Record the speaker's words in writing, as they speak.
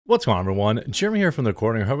What's going on, everyone? Jeremy here from the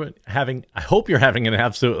corner. I hope you're having an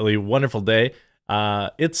absolutely wonderful day.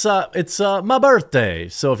 It's my birthday,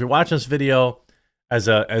 so if you're watching this video as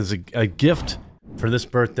a gift for this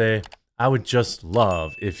birthday, I would just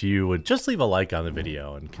love if you would just leave a like on the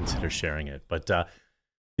video and consider sharing it. But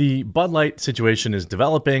the Bud Light situation is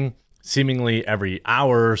developing seemingly every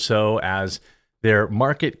hour or so, as their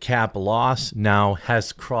market cap loss now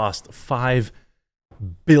has crossed $5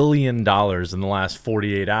 billion in the last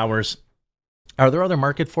 48 hours. Are there other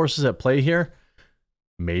market forces at play here?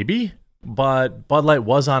 Maybe, but Bud Light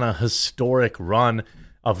was on a historic run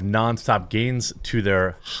of nonstop gains to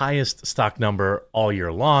their highest stock number all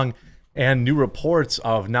year long, and new reports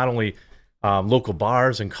of not only local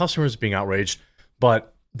bars and customers being outraged,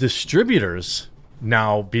 but distributors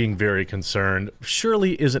now being very concerned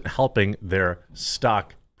surely isn't helping their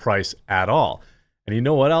stock price at all. And you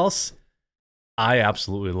know what else? I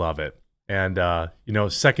absolutely love it. And, you know,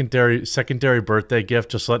 secondary birthday gift,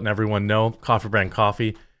 just letting everyone know, Coffee Brand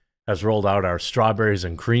Coffee has rolled out our strawberries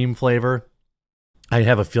and cream flavor. I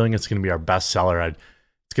have a feeling it's going to be our best seller.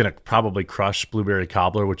 It's going to probably crush Blueberry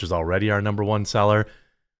Cobbler, which is already our #1 seller.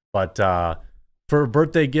 But for a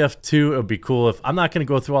birthday gift, too, it would be cool if... I'm not going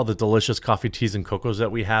to go through all the delicious coffee, teas, and cocos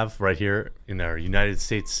that we have right here in our United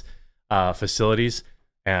States facilities.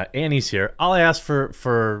 Annie's here. All I ask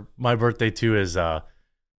for my birthday too is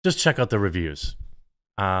just check out the reviews.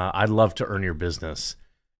 I'd love to earn your business,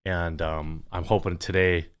 and I'm hoping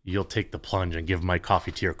today you'll take the plunge and give my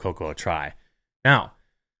coffee, tea, or cocoa a try. Now,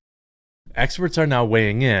 experts are now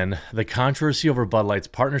weighing in. The controversy over Bud Light's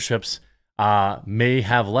partnerships may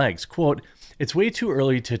have legs. Quote, "It's way too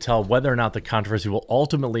early to tell whether or not the controversy will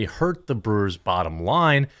ultimately hurt the brewer's bottom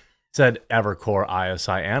line," said Evercore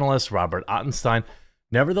ISI analyst Robert Ottenstein.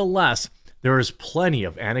 Nevertheless, there is plenty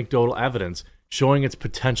of anecdotal evidence showing its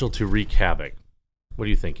potential to wreak havoc. What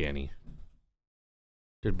do you think, Annie?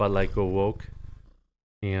 Did Bud Light go woke?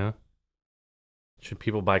 Yeah. Should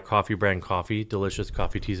people buy Coffee Brand Coffee, delicious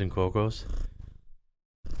coffee, teas, and cocos?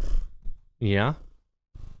 Yeah?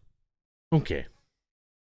 Okay.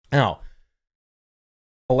 Now,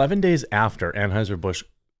 11 days after Anheuser-Busch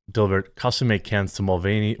delivered custom-made cans to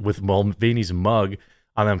Mulvaney's mug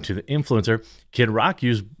on them to the influencer, Kid Rock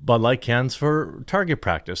used Bud Light cans for target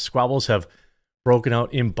practice. Squabbles have broken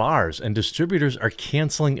out in bars, and distributors are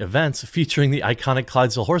canceling events featuring the iconic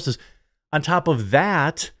Clydesdale horses. On top of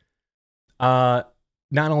that, not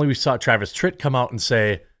only we saw Travis Tritt come out and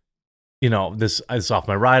say, you know, this is off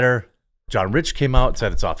my rider. John Rich came out and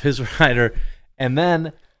said it's off his rider. And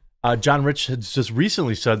then John Rich has just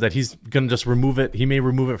recently said that he's going to just remove it. He may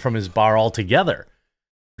remove it from his bar altogether,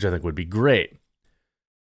 which I think would be great.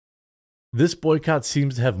 This boycott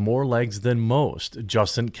seems to have more legs than most,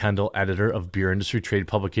 Justin Kendall, editor of beer industry trade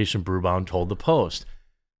publication Brewbound, told the Post.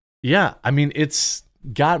 Yeah, I mean, it's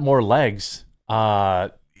got more legs.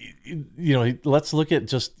 You know, let's look at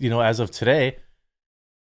just, you know, as of today,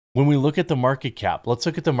 when we look at the market cap, let's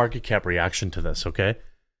look at the market cap reaction to this, okay?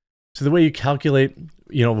 So the way you calculate,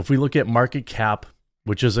 you know, if we look at market cap,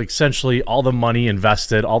 which is essentially all the money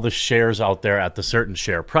invested, all the shares out there at the certain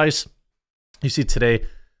share price, you see today,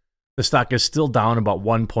 the stock is still down about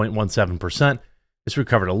 1.17%. It's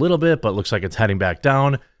recovered a little bit, but looks like it's heading back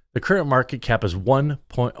down. The current market cap is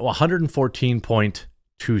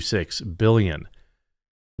 114.26 billion.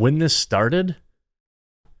 When this started,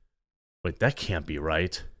 wait, that can't be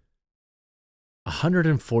right.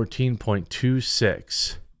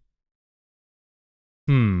 114.26.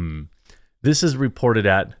 This is reported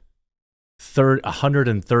at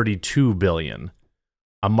 132 billion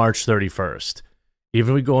on March 31st.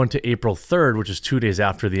 Even if we go into April 3rd, which is 2 days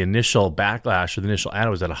after the initial backlash or the initial ad,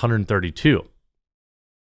 was at 132.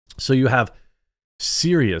 So you have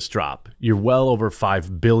serious drop. You're well over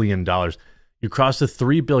 $5 billion. You crossed the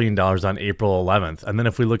 $3 billion on April 11th. And then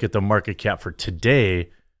if we look at the market cap for today,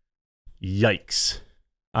 yikes,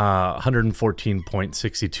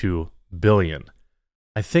 114.62 billion.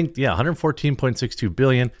 I think, yeah, 114.62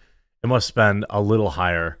 billion. It must spend a little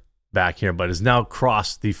higher back here, but has now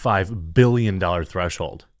crossed the $5 billion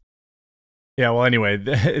threshold. Yeah, well, anyway,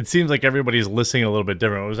 it seems like everybody's listening a little bit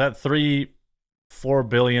different. It was at $4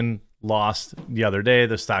 billion lost the other day.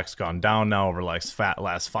 The stock's gone down now over last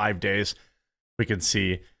 5 days. We can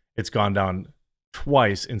see it's gone down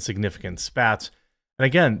twice in significant spats. And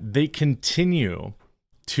again, they continue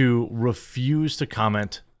to refuse to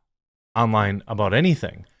comment online about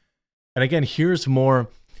anything. And again, here's more.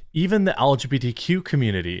 Even the LGBTQ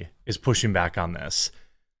community is pushing back on this.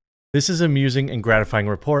 This is an amusing and gratifying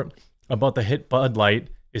report about the hit Bud Light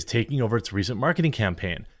is taking over its recent marketing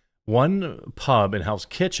campaign. One pub in Hell's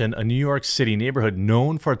Kitchen, a New York City neighborhood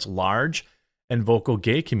known for its large and vocal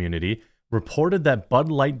gay community, reported that Bud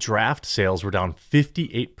Light draft sales were down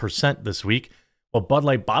 58% this week, while Bud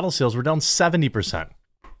Light bottle sales were down 70%.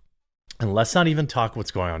 And let's not even talk what's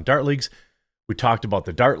going on in dart leagues. We talked about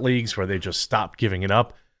the dart leagues where they just stopped giving it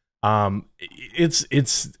up. It's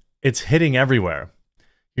hitting everywhere.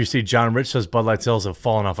 You see, John Rich says Bud Light sales have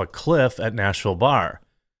fallen off a cliff at Nashville Bar.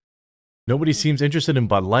 Nobody seems interested in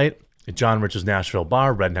Bud Light. At John Rich's Nashville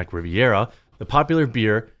Bar, Redneck Riviera, the popular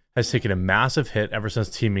beer has taken a massive hit ever since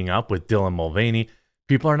teaming up with Dylan Mulvaney.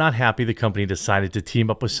 People are not happy the company decided to team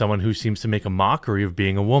up with someone who seems to make a mockery of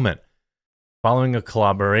being a woman. Following the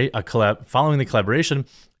collaboration,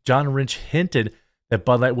 John Rich hinted that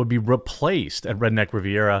Bud Light would be replaced at Redneck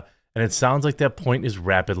Riviera, and it sounds like that point is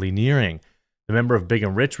rapidly nearing. The member of Big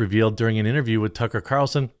and Rich revealed during an interview with Tucker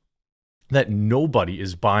Carlson that nobody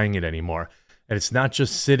is buying it anymore, and it's not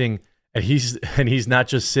just sitting, and he's not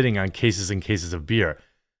just sitting on cases and cases of beer.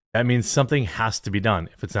 That means something has to be done.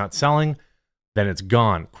 If it's not selling, then it's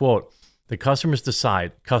gone. Quote, "The customers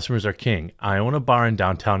decide. Customers are king. I own a bar in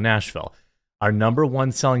downtown Nashville. Our number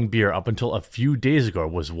one selling beer up until a few days ago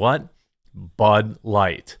was what? Bud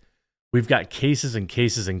Light. We've got cases and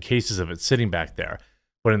cases and cases of it sitting back there.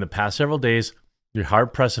 But in the past several days, you're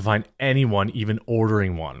hard-pressed to find anyone even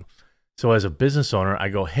ordering one. So as a business owner, I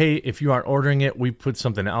go, hey, if you aren't ordering it, we put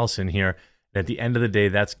something else in here. And at the end of the day,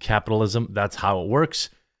 that's capitalism. That's how it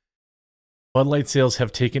works. Bud Light sales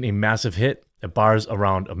have taken a massive hit at bars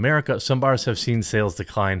around America. Some bars have seen sales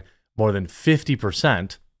decline more than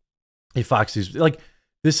 50%. A Fox News, like,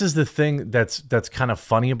 this is the thing that's kind of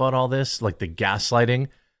funny about all this, like the gaslighting.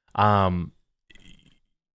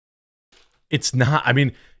 It's not. I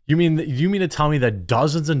mean, you mean to tell me that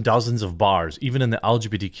dozens and dozens of bars, even in the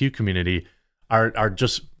LGBTQ community, are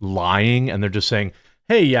just lying, and they're just saying,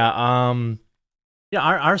 hey,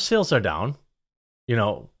 our sales are down. You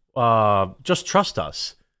know, just trust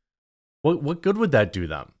us. What good would that do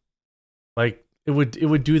them? Like, it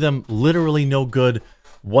would do them literally no good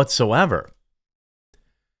whatsoever.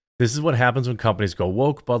 This is what happens when companies go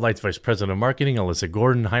woke. Bud Light's vice president of marketing, Alyssa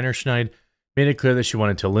Gordon Heinerscheid, made it clear that she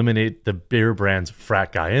wanted to eliminate the beer brand's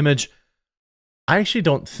frat guy image. I actually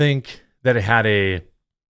don't think that it had a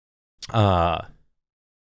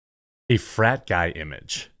frat guy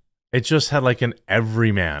image. It just had like an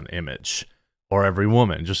everyman image, or every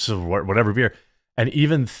woman, just whatever beer. And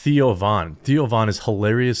even Theo Von is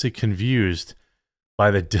hilariously confused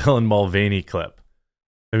by the Dylan Mulvaney clip.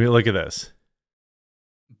 I mean, look at this.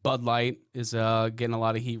 Bud Light is getting a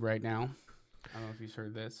lot of heat right now. I don't know if you've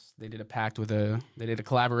heard this. They did a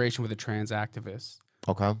collaboration with a trans activist.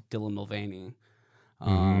 Okay. Dylan Mulvaney.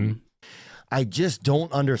 I just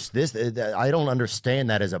don't understand this. I don't understand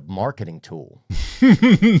that as a marketing tool.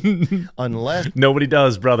 Unless nobody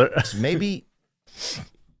does, brother. Maybe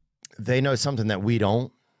they know something that we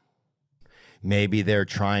don't. Maybe they're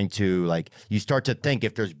trying to, like, you start to think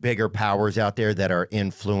if there's bigger powers out there that are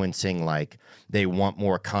influencing, like, they want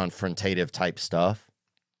more confrontative type stuff.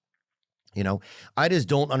 You know, I just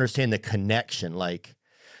don't understand the connection. Like,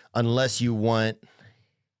 unless you want,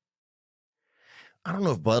 I don't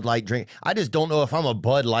know if Bud Light drink. I just don't know if I'm a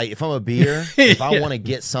Bud Light, if I'm a beer, if I want to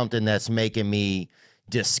get something that's making me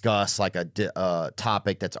discuss like a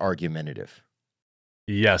topic that's argumentative.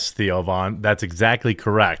 Yes, Theo Von, that's exactly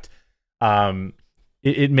correct.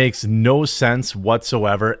 It makes no sense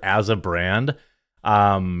whatsoever as a brand.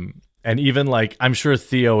 And even like, I'm sure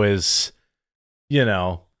Theo is, you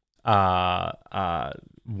know,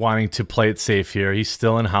 wanting to play it safe here. He's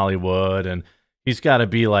still in Hollywood, and he's got to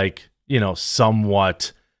be like, you know,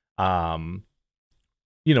 somewhat,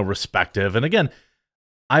 you know, respective. And again,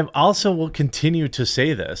 I also will continue to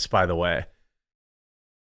say this, by the way.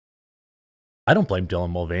 I don't blame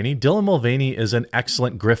Dylan Mulvaney. Dylan Mulvaney is an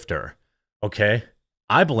excellent grifter. Okay.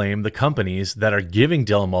 I blame the companies that are giving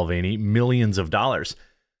Dylan Mulvaney millions of dollars.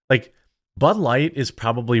 Like, Bud Light is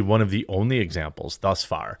probably one of the only examples thus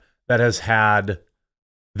far that has had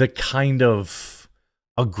the kind of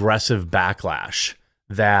aggressive backlash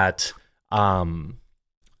that,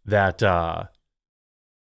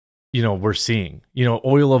 you know, we're seeing. You know,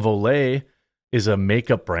 Oil of Olay is a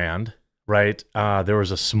makeup brand, right? There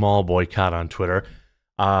was a small boycott on Twitter.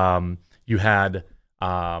 You had,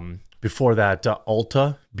 before that,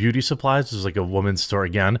 Ulta Beauty Supplies. This is like a woman's store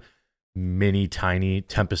again. Mini, tiny,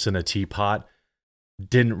 Tempest in a teapot.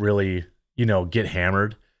 Didn't really, you know, get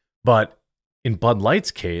hammered. But in Bud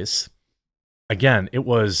Light's case, again, it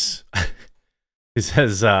was, it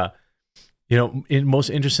says, you know, most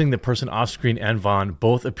interesting, the person off screen and Vaughn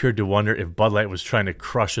both appeared to wonder if Bud Light was trying to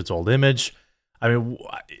crush its old image. I mean,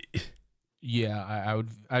 Yeah,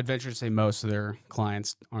 I'd venture to say most of their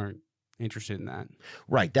clients aren't interested in that.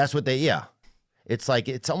 Right. That's what they, yeah. It's like,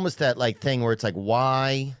 it's almost that like thing where it's like,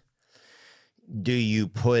 why do you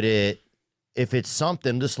put it, if it's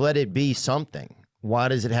something, just let it be something. Why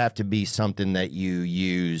does it have to be something that you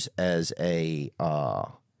use as a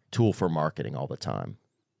tool for marketing all the time?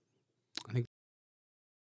 I think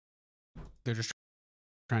they're just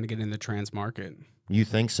trying to get in the trans market. You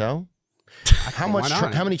think so? How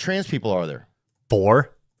many trans people are there?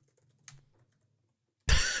 4.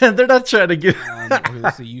 They're not trying to get. Okay,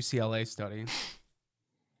 this is a UCLA study.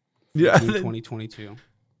 Yeah, June 2022.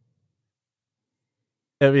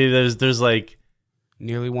 I mean, there's like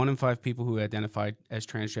nearly 1 in 5 people who identified as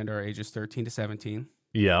transgender are ages 13 to 17.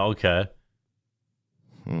 Yeah, okay.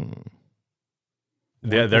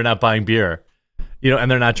 They're not buying beer, and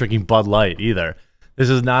they're not drinking Bud Light either. This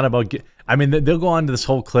is not about. I mean, they'll go on to this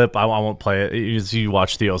whole clip. I won't play it. You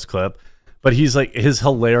watch Theo's clip, but he's like his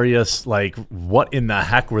hilarious like, what in the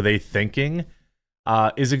heck were they thinking?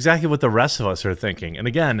 Is exactly what the rest of us are thinking. And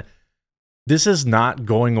again, this is not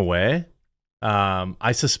going away.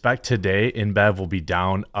 I suspect today InBev will be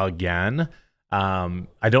down again.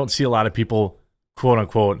 I don't see a lot of people, quote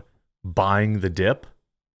unquote, buying the dip.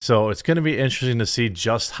 So it's going to be interesting to see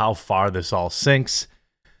just how far this all sinks.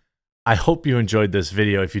 I hope you enjoyed this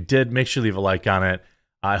video. If you did, make sure you leave a like on it.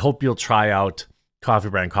 I hope you'll try out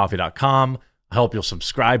coffeebrandcoffee.com. I hope you'll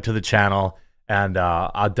subscribe to the channel, and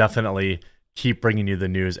I'll definitely keep bringing you the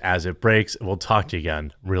news as it breaks. We'll talk to you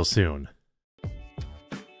again real soon.